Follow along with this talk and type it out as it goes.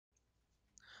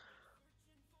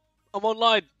I'm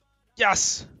online.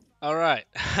 Yes. All right.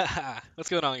 What's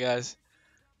going on, guys?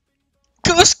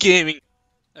 Ghost gaming.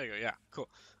 There you go. Yeah. Cool.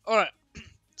 All right.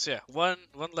 So yeah, one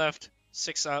left,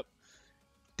 six up.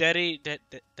 Daddy,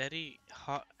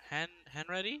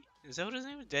 Henready. Is that what his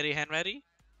name is? Daddy Henready.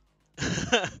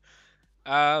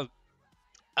 uh,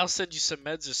 I'll send you some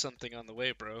meds or something on the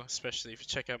way, bro. Especially if you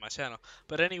check out my channel.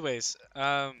 But anyways,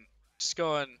 just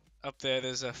going up there.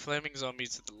 There's a flaming zombie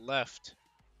to the left,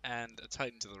 and a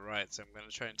titan to the right. So I'm gonna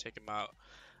try and take him out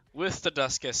with the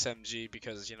Dusk SMG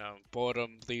because,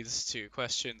 boredom leads to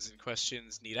questions and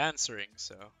questions need answering.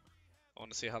 So I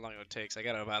want to see how long it takes. I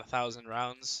got about 1,000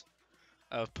 rounds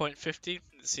of .50.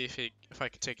 Let's see if I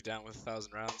can take it down with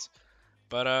 1,000 rounds.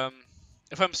 But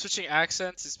if I'm switching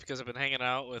accents, it's because I've been hanging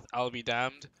out with I'll Be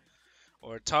Damned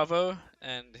or Tavo,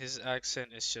 and his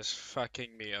accent is just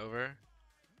fucking me over.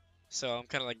 So I'm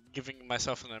kind of like giving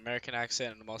myself an American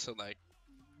accent, and I'm also like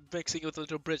mixing with a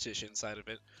little British inside of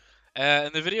it.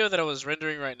 In the video that I was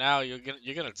rendering right now, you're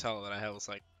gonna tell that I was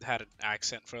like had an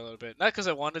accent for a little bit, not because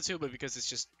I wanted to, but because it's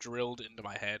just drilled into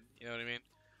my head. You know what I mean?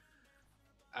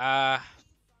 Uh,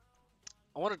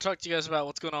 I want to talk to you guys about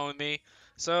what's going on with me.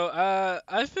 So,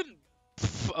 I've been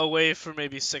away for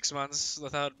maybe 6 months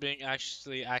without being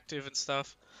actually active and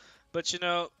stuff. But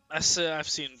I've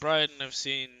seen Bryden, I've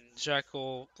seen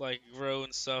Jackal like grow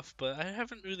and stuff, but I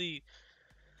haven't really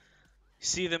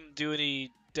see them do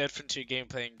any Dead Frontier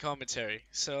gameplay and commentary.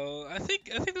 So I think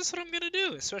that's what I'm gonna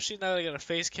do. Especially now that I got a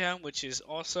face cam, which is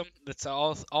awesome. That's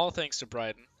all thanks to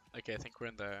Bryden. Okay, I think we're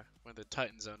in the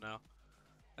Titan zone now.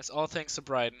 That's all thanks to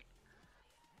Bryden.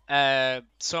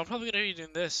 So I'm probably gonna be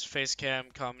doing this face cam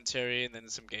commentary and then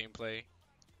some gameplay.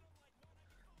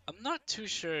 I'm not too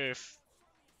sure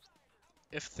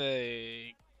if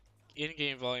the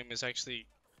in-game volume is actually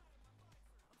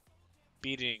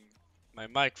beating my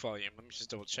mic volume. Let me just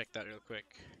double check that real quick.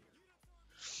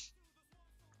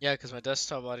 Yeah, because my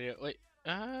desktop audio. Wait.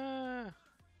 Let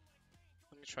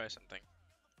me try something.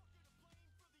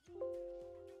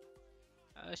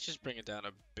 Let's just bring it down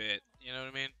a bit. You know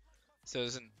what I mean? So it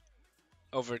doesn't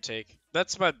overtake.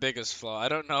 That's my biggest flaw. I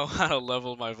don't know how to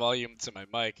level my volume to my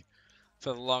mic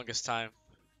for the longest time.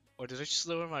 Or did I just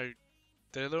lower my?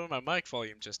 Did I lower my mic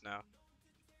volume just now?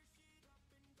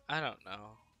 I don't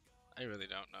know. I really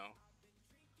don't know.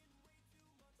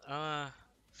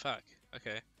 Fuck.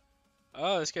 Okay.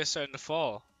 Oh, this guy's starting to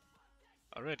fall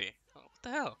already. Oh, what the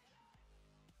hell?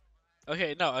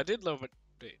 Okay, no, I did lower.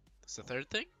 Wait, that's the third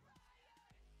thing?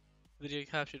 Video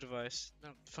capture device. No,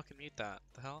 fucking need that.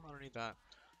 The hell? I don't need that.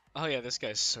 Oh yeah, this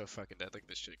guy's so fucking dead. Look at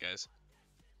this shit, guys.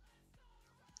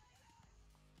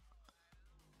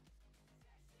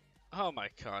 Oh my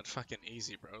god, fucking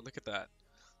easy, bro. Look at that.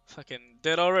 Fucking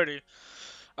dead already.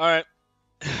 Alright.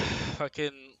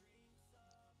 Fucking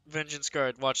Vengeance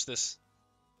Guard, watch this.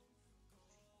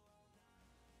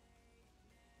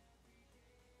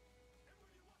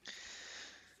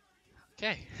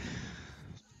 Okay.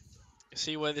 You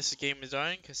see why this game is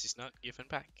dying? Because he's not giving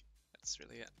back. That's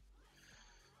really it.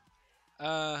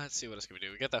 Let's see what else can we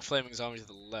do. We got that flaming zombie to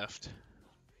the left.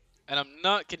 And I'm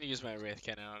not gonna use my Wraith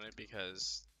Cannon on it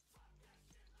because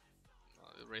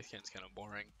the Wraith Cannon's kind of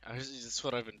boring. That's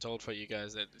what I've been told by you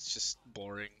guys, that it's just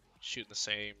boring shooting the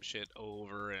same shit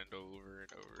over and over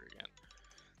and over again.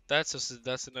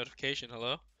 That's a notification.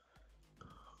 Hello.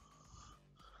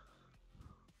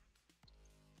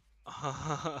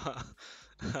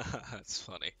 That's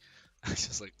funny. I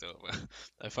just like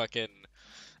I fucking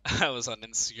I was on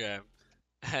Instagram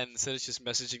and instead of just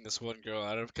messaging this one girl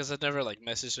out of because I'd never like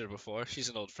messaged her before. She's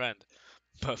an old friend,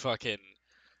 but fucking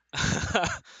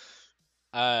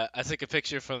I took a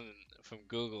picture from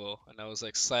Google and I was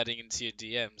like sliding into your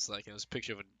DMs like it was a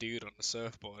picture of a dude on a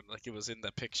surfboard like it was in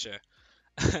that picture.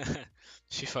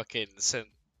 She fucking sent.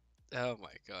 Oh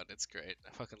my god, it's great.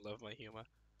 I fucking love my humor.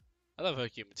 I love her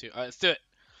humor too. Alright, let's do it.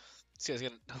 This guy's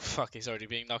gonna. Oh fuck, he's already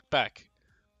being knocked back.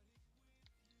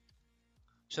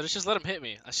 Should I just let him hit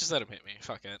me? Let's just let him hit me.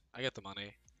 Fuck it. I get the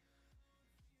money.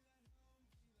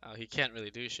 Oh, he can't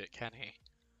really do shit, can he?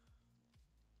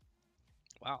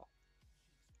 Wow.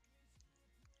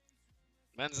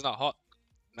 Man's not hot.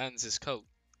 Man's his coat.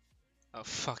 Oh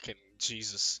fucking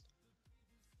Jesus.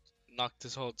 Knocked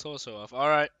his whole torso off.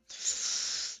 Alright.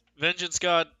 Vengeance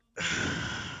God.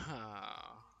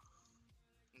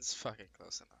 It's fucking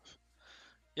close enough.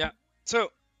 Yeah.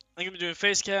 So, I'm gonna be doing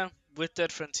face cam with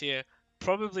Dead Frontier.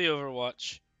 Probably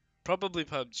Overwatch. Probably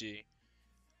PUBG.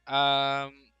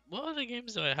 What other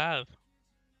games do I have?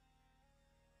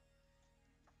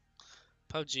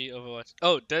 PUBG, Overwatch.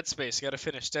 Oh, Dead Space. Gotta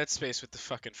finish Dead Space with the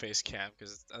fucking face cam,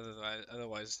 because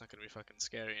otherwise it's not gonna be fucking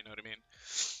scary. You know what I mean?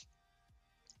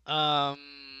 Um,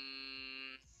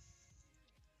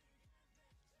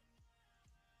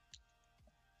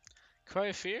 Cry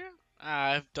of Fear?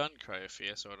 I've done Cry of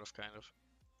Fear, sort of, kind of.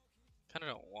 Kind of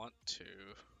don't want to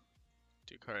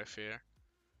do Cry of Fear.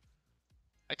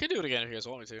 I could do it again if you guys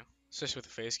want me to, especially with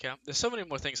the face cam. There's so many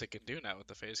more things I can do now with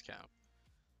the face cam.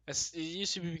 It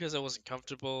used to be because I wasn't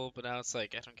comfortable, but now it's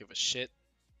like I don't give a shit,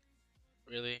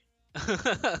 really.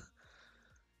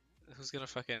 Who's gonna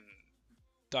fucking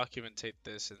documentate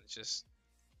this and just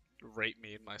rape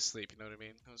me in my sleep? You know what I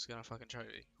mean? Who's gonna fucking try me?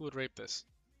 Who would rape this?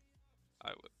 I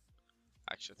would.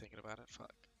 Actually, thinking about it,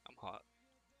 fuck, I'm hot.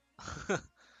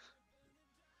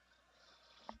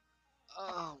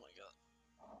 Oh my god.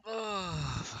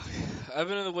 Oh, fuck. I've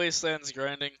been in the wastelands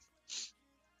grinding.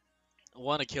 I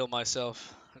want to kill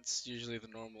myself. That's usually the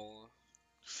normal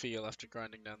feel after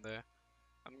grinding down there.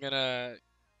 I'm gonna,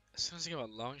 as soon as I get my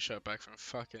long shot back from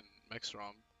fucking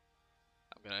Mexrom,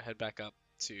 I'm gonna head back up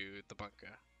to the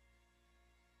bunker.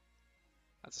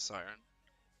 That's a siren.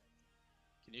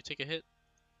 Can you take a hit?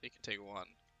 You can take one.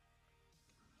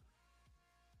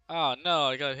 Oh no,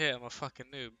 I got hit. I'm a fucking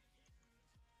noob.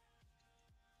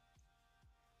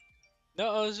 No,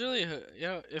 I was really,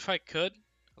 if I could.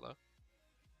 Hello?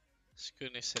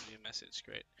 Scooty sent me a message.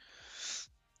 Great.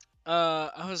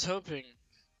 I was hoping,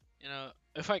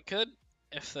 if I could,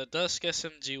 if the Dusk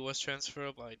SMG was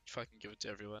transferable, I'd fucking give it to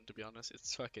everyone, to be honest.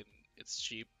 It's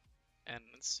cheap, and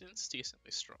it's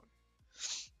decently strong.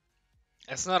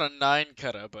 It's not a 9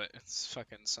 cutter, but it's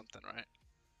fucking something, right?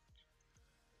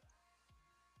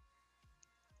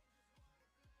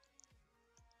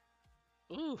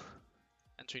 Ooh,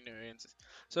 entering new areas.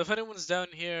 So if anyone's down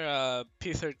here,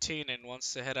 P13, and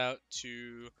wants to head out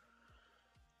to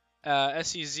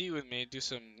SEZ with me, do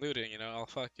some looting,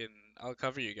 I'll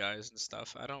cover you guys and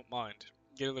stuff. I don't mind.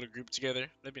 Get a little group together.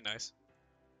 That'd be nice.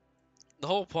 The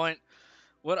whole point,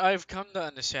 what I've come to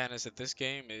understand is that this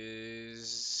game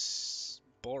is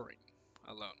boring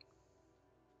alone.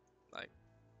 Like,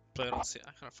 play it on C.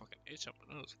 I kind of fucking itch up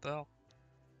my nose. What the hell?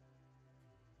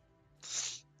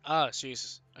 Ah,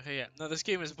 Jesus. Okay, yeah. No, this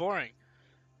game is boring.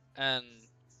 And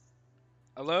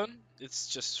alone, it's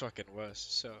just fucking worse.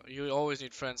 So you always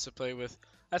need friends to play with.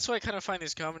 That's why I kind of find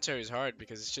these commentaries hard,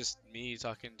 because it's just me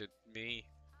talking to me.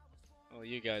 Well,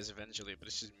 you guys eventually, but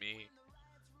it's just me.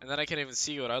 And then I can't even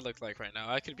see what I look like right now.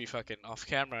 I could be fucking off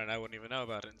camera and I wouldn't even know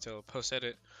about it until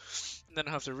post-edit. And then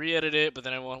I'll have to re-edit it, but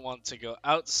then I won't want to go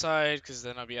outside, because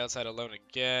then I'll be outside alone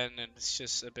again, and it's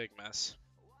just a big mess.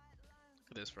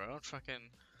 Look at this, bro. Fucking...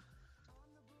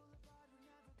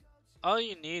 All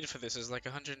you need for this is like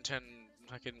 110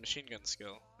 fucking machine gun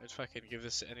skill. I'd fucking give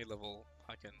this any level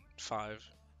fucking 5.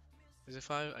 Is it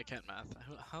 5? I can't math.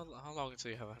 How long until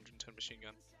you have 110 machine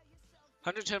gun?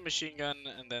 110 machine gun,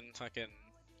 and then fucking...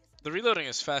 The reloading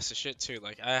is fast as shit too.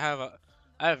 Like I have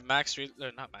not max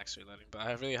reloading, but I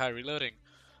have really high reloading.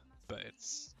 But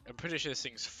I'm pretty sure this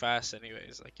thing's fast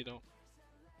anyways. Like you don't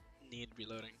need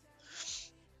reloading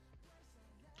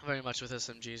very much with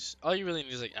SMGs. All you really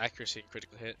need is like accuracy and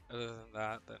critical hit. Other than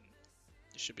that, then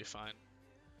you should be fine.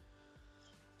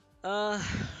 Uh,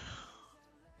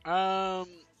 um,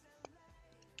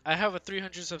 I have a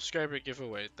 300 subscriber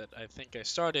giveaway that I think I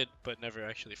started but never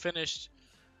actually finished.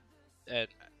 And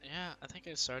yeah, I think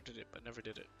I started it but never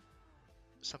did it.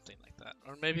 Something like that.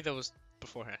 Or maybe that was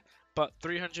beforehand. But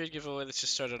 300 giveaway, let's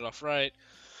just start it off right.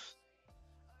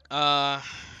 Uh,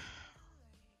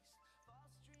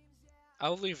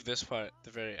 I'll leave this part at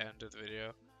the very end of the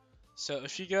video. So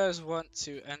if you guys want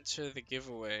to enter the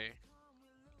giveaway,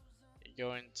 you're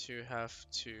going to have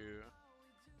to...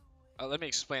 let me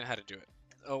explain how to do it.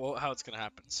 Oh, well, how it's going to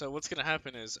happen. So what's going to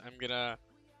happen is I'm going to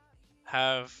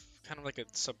have kind of like a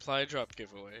supply drop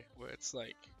giveaway where it's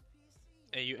like,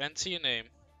 hey, you enter your name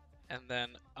and then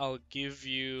I'll give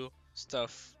you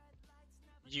stuff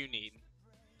you need,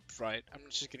 right? I'm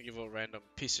just going to give a random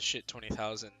piece of shit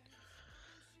 20,000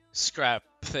 scrap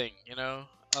thing,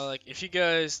 like if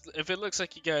it looks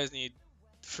like you guys need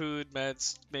food,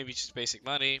 meds, maybe just basic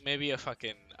money, maybe a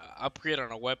fucking upgrade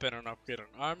on a weapon or an upgrade on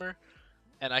armor,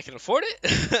 and I can afford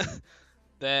it,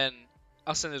 then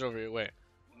I'll send it over your way.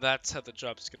 That's how the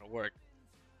drop's gonna work.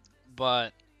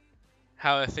 But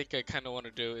how I think I kind of want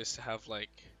to do is to have like,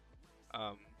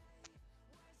 um,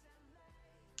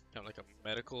 like a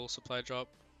medical supply drop,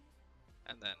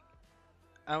 and then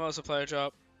ammo supply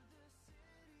drop,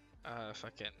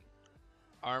 fucking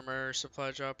armor supply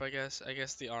drop, I guess. I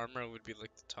guess the armor would be like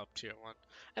the top tier one.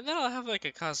 And then I'll have like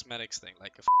a cosmetics thing,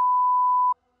 like a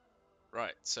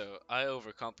right, so I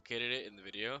overcomplicated it in the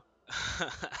video.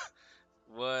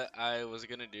 What I was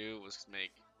gonna do was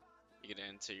make you can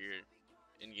enter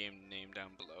in-game name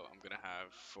down below, I'm gonna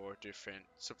have 4 different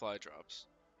supply drops.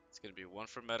 It's gonna be one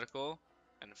for medical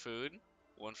and food,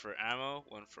 one for ammo,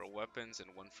 one for weapons,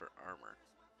 and one for armor.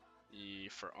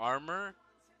 For armor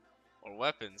or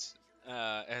weapons,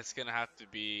 it's gonna have to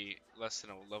be less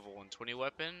than a level 120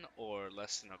 weapon or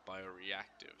less than a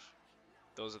bioreactive.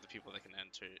 Those are the people that can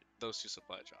enter those 2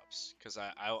 supply drops. Because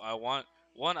I want,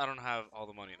 one, I don't have all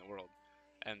the money in the world,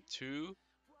 and two,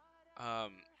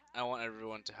 um, I want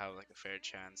everyone to have like a fair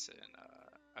chance and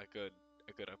a good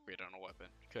upgrade on a weapon.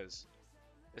 Because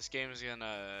this game is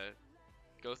gonna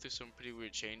go through some pretty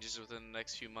weird changes within the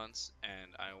next few months,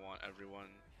 and I want everyone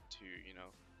to,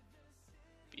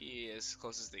 be as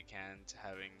close as they can to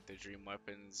having the dream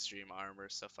weapons, dream armor,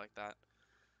 stuff like that.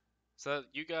 So that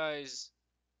you guys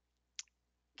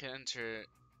can enter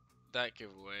that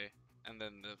giveaway, and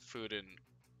then the food and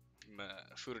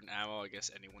ammo, I guess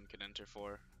anyone can enter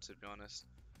for, to be honest.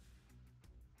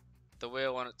 The way I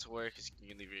want it to work is you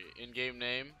can leave your in-game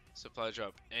name. Supply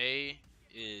drop A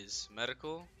is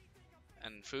medical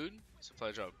and food.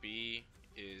 Supply drop B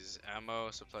is ammo.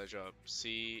 Supply drop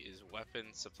C is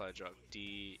weapon. Supply drop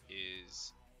D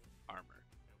is armor.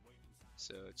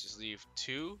 So just leave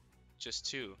just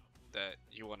two that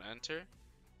you want to enter,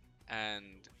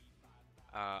 and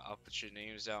I'll put your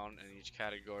names down in each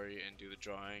category and do the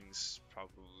drawings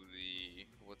probably,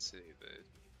 what's today,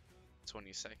 the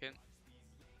 22nd?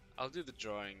 I'll do the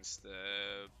drawings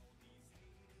the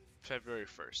February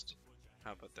 1st.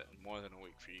 How about that? More than a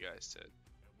week for you guys to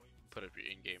put up your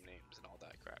in-game names and all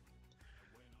that crap.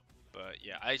 But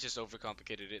yeah, I just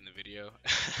overcomplicated it in the video.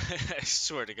 I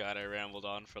swear to God, I rambled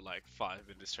on for like 5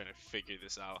 minutes trying to figure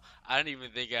this out. I didn't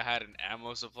even think I had an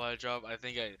ammo supply drop. I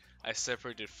think I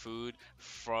separated food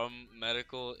from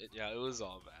medical. Yeah, it was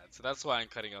all bad. So that's why I'm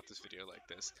cutting out this video like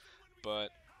this. But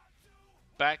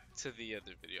back to the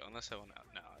other video. Unless I want to.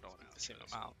 No, I don't want to the same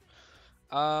amount.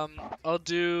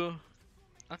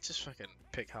 I'll just fucking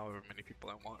pick however many people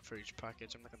I want for each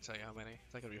package. I'm not gonna tell you how many.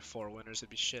 It's not gonna be 4 winners. It'd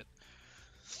be shit.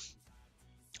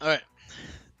 All right.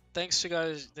 Thank you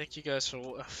guys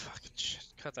for fucking shit.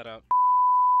 Cut that out.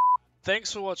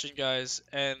 Thanks for watching, guys,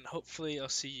 and hopefully I'll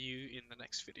see you in the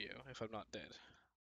next video if I'm not dead.